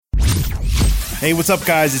Hey, what's up,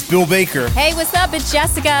 guys? It's Bill Baker. Hey, what's up? It's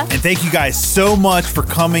Jessica. And thank you guys so much for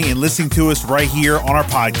coming and listening to us right here on our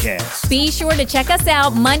podcast. Be sure to check us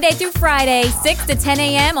out Monday through Friday, 6 to 10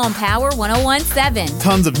 a.m. on Power 101.7.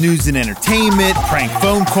 Tons of news and entertainment, prank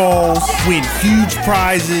phone calls, win huge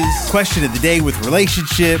prizes, question of the day with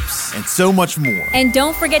relationships, and so much more. And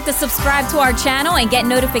don't forget to subscribe to our channel and get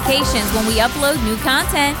notifications when we upload new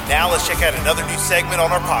content. Now let's check out another new segment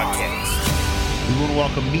on our podcast. We want to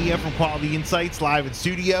welcome Mia from Quality Insights live in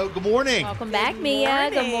studio. Good morning. Welcome back, Mia.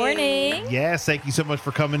 Good morning. Yes, thank you so much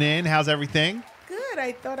for coming in. How's everything? Good.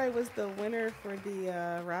 I thought I was the winner for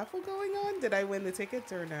the raffle going on. Did I win the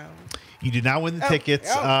tickets or no? You did not win the tickets.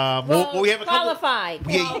 Well, we have a qualified.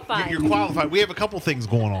 Couple, you're qualified. We have a couple things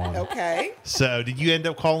going on. Okay. So, did you end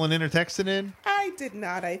up calling in or texting in? I did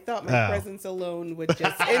not. I thought my presence alone would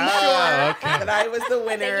just ensure that I was the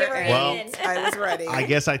winner. And I was ready. I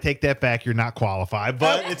guess I take that back. You're not qualified,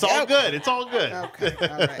 but it's all good. It's all good. Okay.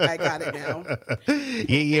 All right. I got it now.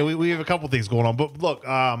 Yeah. We have a couple things going on, but look,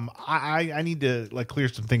 I need to clear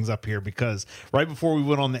some things up here because right before we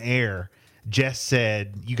went on the air, Jess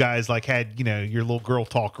said you guys had your little girl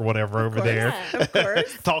talk or whatever over there. Of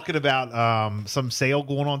course. Talking about some sale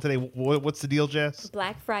going on today. What's the deal, Jess?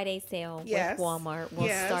 Black Friday sale with Walmart will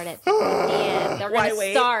Yes. start at 3 p.m.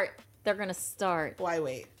 They're going to start Why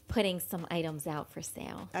wait? putting some items out for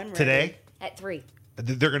sale I'm ready. Today? at 3.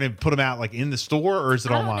 They're going to put them out in the store, or is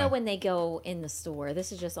it online? I don't know when they go in the store.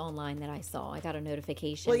 This is just online that I saw. I got a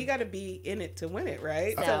notification. Well, you got to be in it to win it,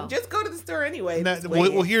 right? So- So just go to the store anyway. No, Just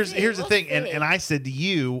wait. well, here's the We'll thing, see. and I said to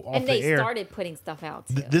you off and the they air. started putting stuff out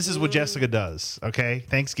too. This is what Jessica does, okay?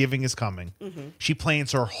 Thanksgiving is coming. She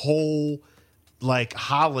plans her whole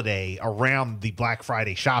holiday around the Black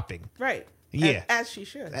Friday shopping. Right. Yeah. As she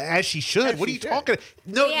should. As she should. As what are she you should. talking?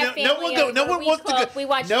 No We have one family go. No over, one we wants to cook, go. we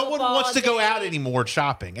watch No one football wants to go all out day. anymore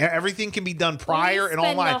shopping. Everything can be done prior and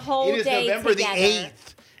spend the online. whole It is day November together. the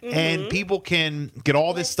 8th. And people can get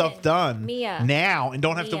all this stuff Listen, done Mia, now and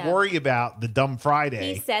don't have to Mia. worry about the dumb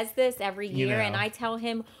Friday. He says this every year, know. and I tell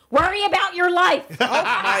him, worry about your life. Oh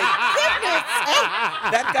my goodness.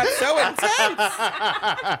 That got so intense.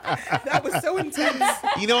 That was so intense.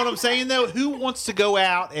 You know what I'm saying, though? Who wants to go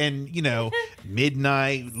out and,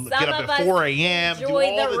 midnight, get up of at us 4 a.m., do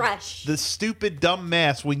enjoy all the rush. the stupid, dumb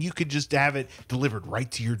mess when you could just have it delivered right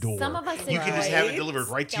to your door. Some of us You can just have it Right. delivered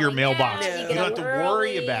right to your Going mailbox. out, No. You get don't up have to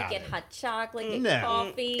worry early, about get it. hot chocolate, get No.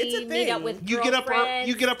 coffee, It's a meet up thing. with You get up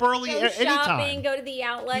early go anytime. shopping, go to the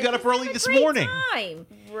outlet. You got up Just early have a this great morning. time.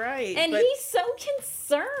 Right. And but he's so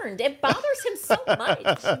concerned. It bothers him so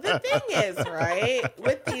much. the thing is, right,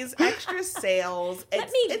 with these extra sales, Let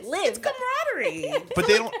me live. it's camaraderie. But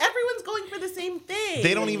So, they don't- everyone's going for the same thing.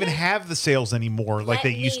 They don't even have the sales anymore like Let they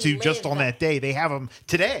used me to just live. on that day. They have them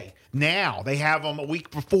today. Now they have them a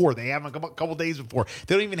week before. They have them a couple days before.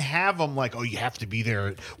 They don't even have them you have to be there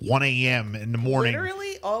at 1 a.m. in the morning.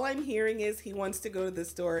 Literally, all I'm hearing is he wants to go to the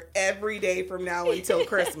store every day from now until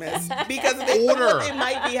Christmas because of what they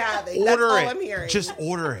might be having. That's all I'm hearing. Just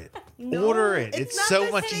order it. No, order it. it's It's not so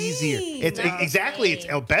the much easier. same. It's Not exactly.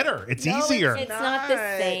 the It's better. It's No, easier. It's not the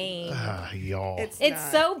Not. same. Y'all. It's It's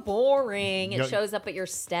not. so boring. It Yo- shows up at your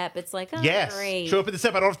step. It's like, oh, yes. great. Show up at the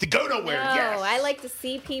step. I don't have to go nowhere. No, yes. I like to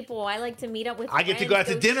see people. I like to meet up with I get to friends, go out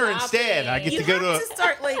to dinner shopping. instead. I get You to go have to. to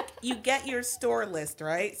start you get your store list,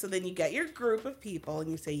 right? So then you get your group of people and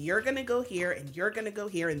you say you're gonna go here and you're gonna go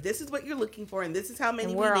here and this is what you're looking for and this is how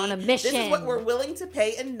many And we're we on need. a This is what mission. we're willing to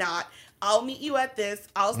pay and not. I'll meet you at this.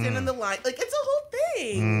 I'll stand in the line. It's a whole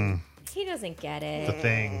thing. He doesn't get the it.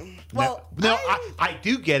 thing. Well, no, I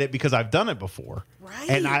do get it because I've done it before. Right.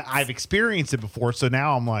 And I've experienced it before, so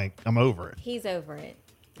now I'm over it. He's over it.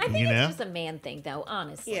 I think You know? it's just a man thing, though,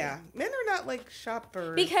 honestly. Yeah, men are not like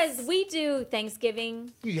shoppers. Because we do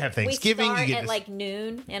Thanksgiving. You have Thanksgiving. We start you get at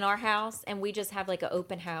noon in our house, and we just have an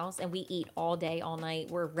open house, and we eat all day, all night.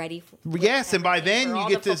 We're ready for Yes, and by then for you all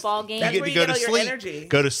get the to football you games. That's get where to you go get to all your sleep. energy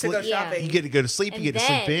Go to to sleep. go Yeah. shopping. You get to go to sleep. You get to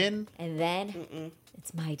sleep in. And then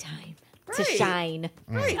it's my time to Right. shine.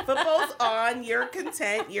 Right, football's on. You're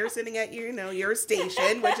content. You're sitting at your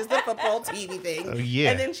station, which is the football TV thing. Oh,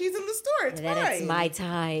 yeah. And then she's in the store. It's And then fine. it's my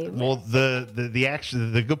time. Well,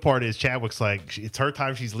 the good part is Chadwick's like it's her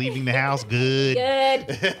time. She's leaving the house. Good. Good.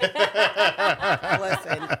 Listen,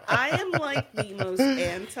 I am like the most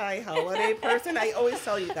anti-holiday person. I always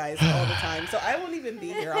tell you guys all the time. So I won't even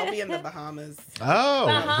be here. I'll be in the Bahamas.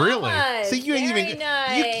 Oh, really? Bahamas. So you ain't Very even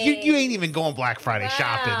nice. you ain't even going Black Friday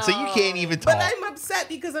shopping. So you can't can't even talk. But I'm upset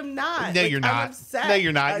because I'm not. No, you're I'm not. upset. No,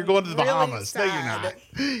 you're not. You're I'm going to the really Bahamas. No, you're sad.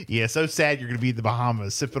 not. Yeah, so sad you're going to be in the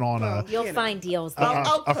Bahamas sipping on a You'll You know. find deals there.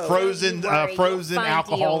 I'll a cope. frozen Don't worry, frozen you'll find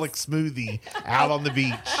alcoholic deals. smoothie out on the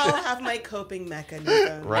beach. I'll have my coping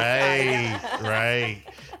mechanism. Right, right.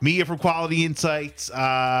 Mia from Quality Insights,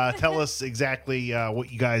 tell us exactly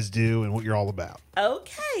what you guys do and what you're all about.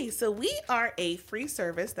 Okay, so we are a free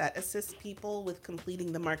service that assists people with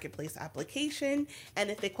completing the marketplace application.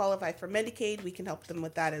 And if they qualify for Medicaid, we can help them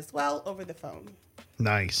with that as well over the phone.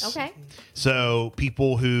 Nice. Okay. So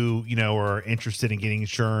people who, are interested in getting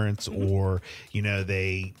insurance or,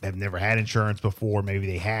 they have never had insurance before, maybe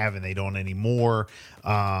they have and they don't anymore.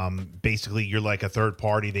 Basically, you're like a third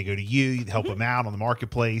party. They go to you help them out on the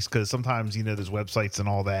marketplace because sometimes, those websites and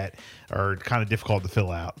all that are kind of difficult to fill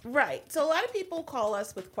out. Right. So a lot of people call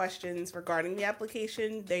us with questions regarding the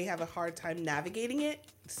application. They have a hard time navigating it.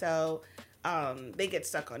 So they get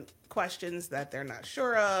stuck on questions that they're not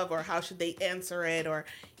sure of, or how should they answer it, or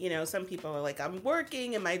some people are like, I'm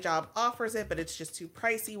working and my job offers it but it's just too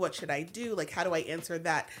pricey, what should I do, like how do I answer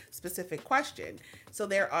that specific question? So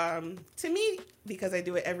there to me, because I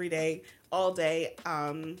do it every day, all day,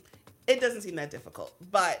 it doesn't seem that difficult,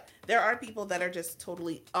 but there are people that are just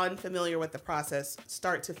totally unfamiliar with the process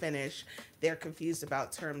start to finish. They're confused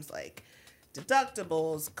about terms like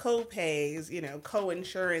deductibles, co-pays,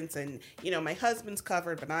 co-insurance, and my husband's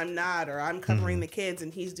covered but I'm not, or I'm covering the kids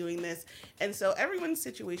and he's doing this. And so everyone's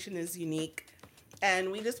situation is unique,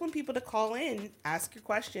 and we just want people to call in, ask your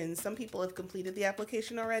questions. Some people have completed the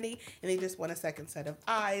application already and they just want a second set of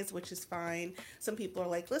eyes, which is fine. Some people are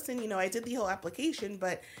like, listen, I did the whole application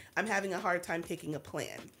but I'm having a hard time picking a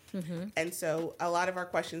plan. And so a lot of our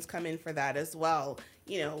questions come in for that as well.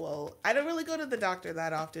 Well, I don't really go to the doctor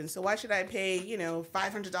that often, so why should I pay,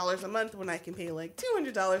 $500 a month when I can pay like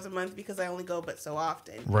 $200 a month because I only go but so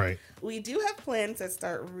often? Right. We do have plans that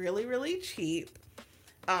start really, really cheap.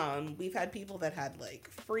 We've had people that had like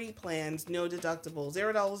free plans, no deductible,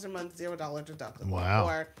 $0 a month, $0 deductible, Wow.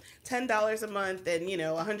 or $10 a month and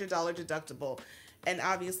 $100 deductible. And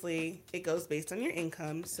obviously it goes based on your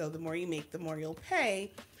income, so the more you make, the more you'll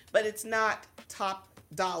pay. But it's not top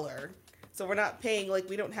dollar. So we're not paying, like,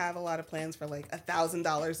 we don't have a lot of plans for like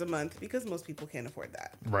 $1,000 a month because most people can't afford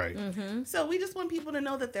that. Right. So we just want people to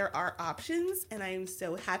know that there are options, and I am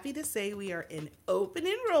so happy to say we are in open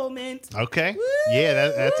enrollment. Okay. Woo! Yeah,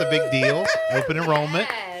 that's a big deal. Open enrollment.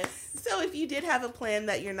 Yes. So if you did have a plan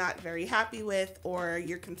that you're not very happy with, or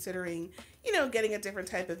you're considering, getting a different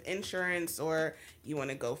type of insurance, or you want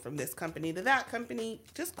to go from this company to that company,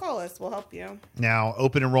 just call us. We'll help you. Now,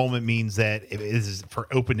 open enrollment means that it is for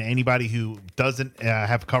open to anybody who doesn't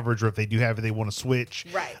have coverage, or if they do have it, they want to switch.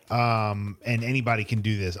 Right. And anybody can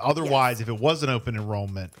do this. Otherwise, if it wasn't open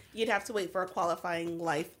enrollment, You'd have to wait for a qualifying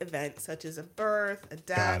life event, such as a birth, a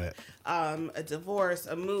Got death, a divorce,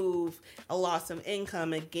 a move, a loss of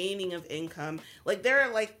income, a gaining of income. Like, there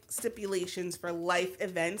are like stipulations for life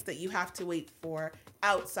events that you have to wait for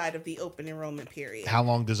outside of the open enrollment period. how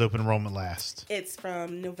long does open enrollment last? It's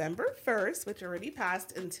from November 1st, which already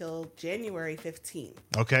passed, until January 15th.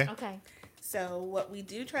 Okay. Okay. So what we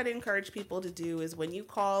do try to encourage people to do is when you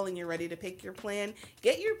call and you're ready to pick your plan,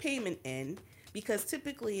 get your payment in, because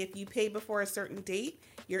typically if you pay before a certain date,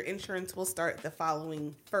 your insurance will start the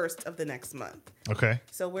following first of the next month. Okay.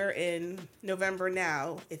 So we're in November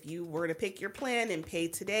now. If you were to pick your plan and pay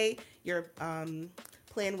today, your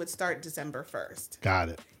plan would start December 1st. Got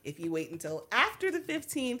it. If you wait until after the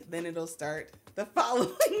 15th, then it'll start the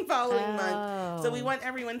following month. So we want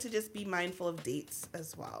everyone to just be mindful of dates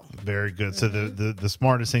as well. Very good. So the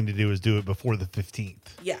smartest thing to do is do it before the 15th.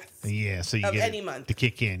 Yes. Yeah, so you Of get any it month. to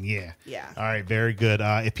kick in. Yeah. Yeah. All right. Very good.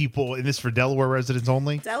 If people, and this for Delaware residents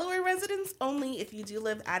only. Delaware residents only. If you do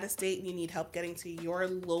live out of state and you need help getting to your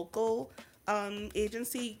local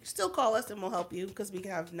agency, still call us and we'll help you, because we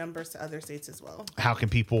have numbers to other states as well. How can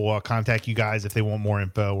people contact you guys if they want more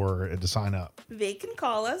info or to sign up? They can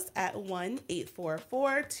call us at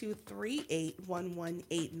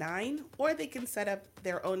 1-844-238-1189, or they can set up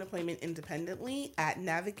their own appointment independently at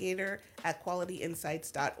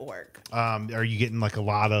navigator@qualityinsights.org. Are you getting like a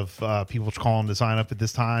lot of people calling to sign up at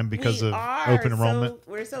this time because We of are. open enrollment?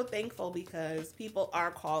 So we're so thankful because people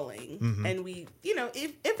are calling, Mm-hmm. and we,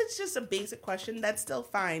 if it's just a basic question, that's still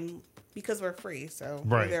fine because we're free. So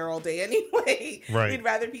Right. we're there all day anyway. Right. We'd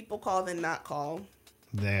rather people call than not call.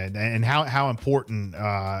 And how important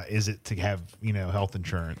is it to have health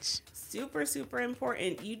insurance? Super, super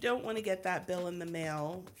important. You don't want to get that bill in the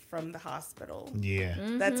mail from the hospital. Yeah,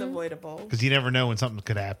 That's avoidable. because you never know when something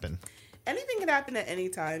could happen. anything can happen at any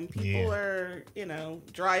time. People Yeah. are,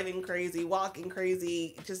 driving crazy, walking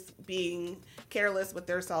crazy, just being careless with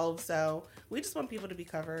themselves. So we just want people to be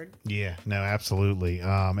covered. Yeah, no, absolutely.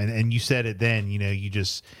 And you said it then,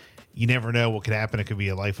 you never know what could happen. It could be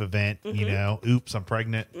a life event, oops, I'm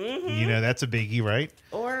pregnant. That's a biggie, right?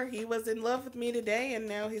 Or he was in love with me today and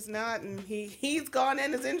now he's not, and he's gone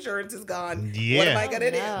and his insurance is gone. Yeah. What am I gonna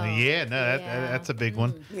Oh, do? no. Yeah, no, Yeah. that's a big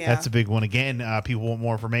one. Yeah. That's a big one. Again, people want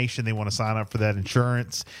more information. They want to sign up for that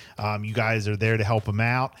insurance. You guys are there to help them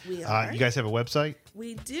out. We are. You guys have a website?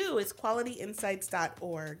 We do. It's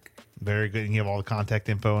qualityinsights.org. Very good. And you have all the contact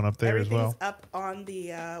info and up there as Everything's well. up on the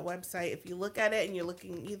website. If you look at it and you're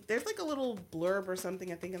looking, there's like a little blurb or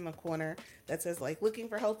something, I think, in the corner that says like looking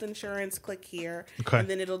for health insurance, click here. Okay. And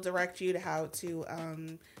then it'll direct you to how to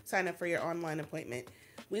sign up for your online appointment.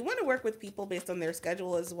 We want to work with people based on their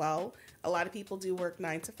schedule as well. A lot of people do work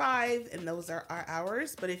 9 to 5, and those are our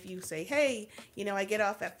hours. But if you say, hey, I get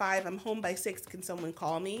off at 5, I'm home by 6, can someone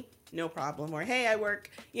call me? No problem. Or, hey, I work,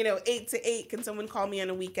 8 to 8, can someone call me on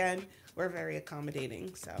a weekend? We're very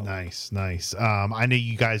accommodating. So Nice. I know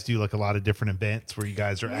you guys do like a lot of different events where you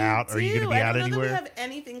guys are out. Are you going to be out I don't know anywhere? that we have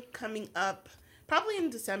anything coming up. Probably in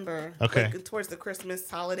December. Okay. Like, towards the Christmas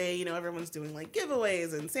holiday, everyone's doing like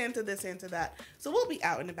giveaways and Santa this, Santa that. So we'll be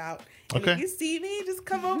out and about. And Okay. if you see me, just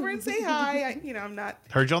come over and say hi. I'm not.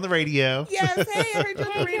 Heard you on the radio. Yes, hey, I heard you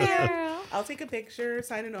on the radio. Girl. I'll take a picture,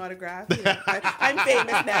 sign an autograph. I'm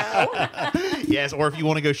famous now. Yes, or if you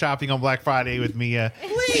want to go shopping on Black Friday with Mia,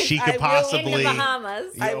 Please, she I could will. possibly. In the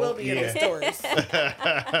Bahamas. I will be in the stores.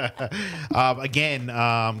 Again,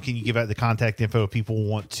 can you give out the contact info if people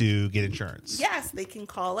want to get insurance? Yes, they can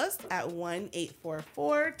call us at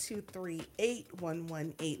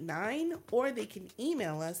 1-844-238-1189, or they can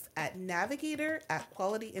email us at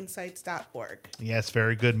navigator@qualityinsights.org. Yes,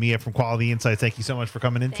 very good. Mia from Quality Insights, thank you so much for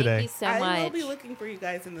coming in Thank today. you so I will much. be looking for you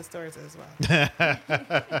guys in the stores as well.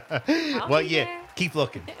 I'll Well, be yeah, there. keep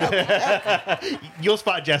looking. You'll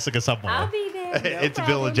spot Jessica somewhere. I'll be there. It's a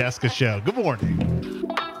Bill and Jessica show. Good morning.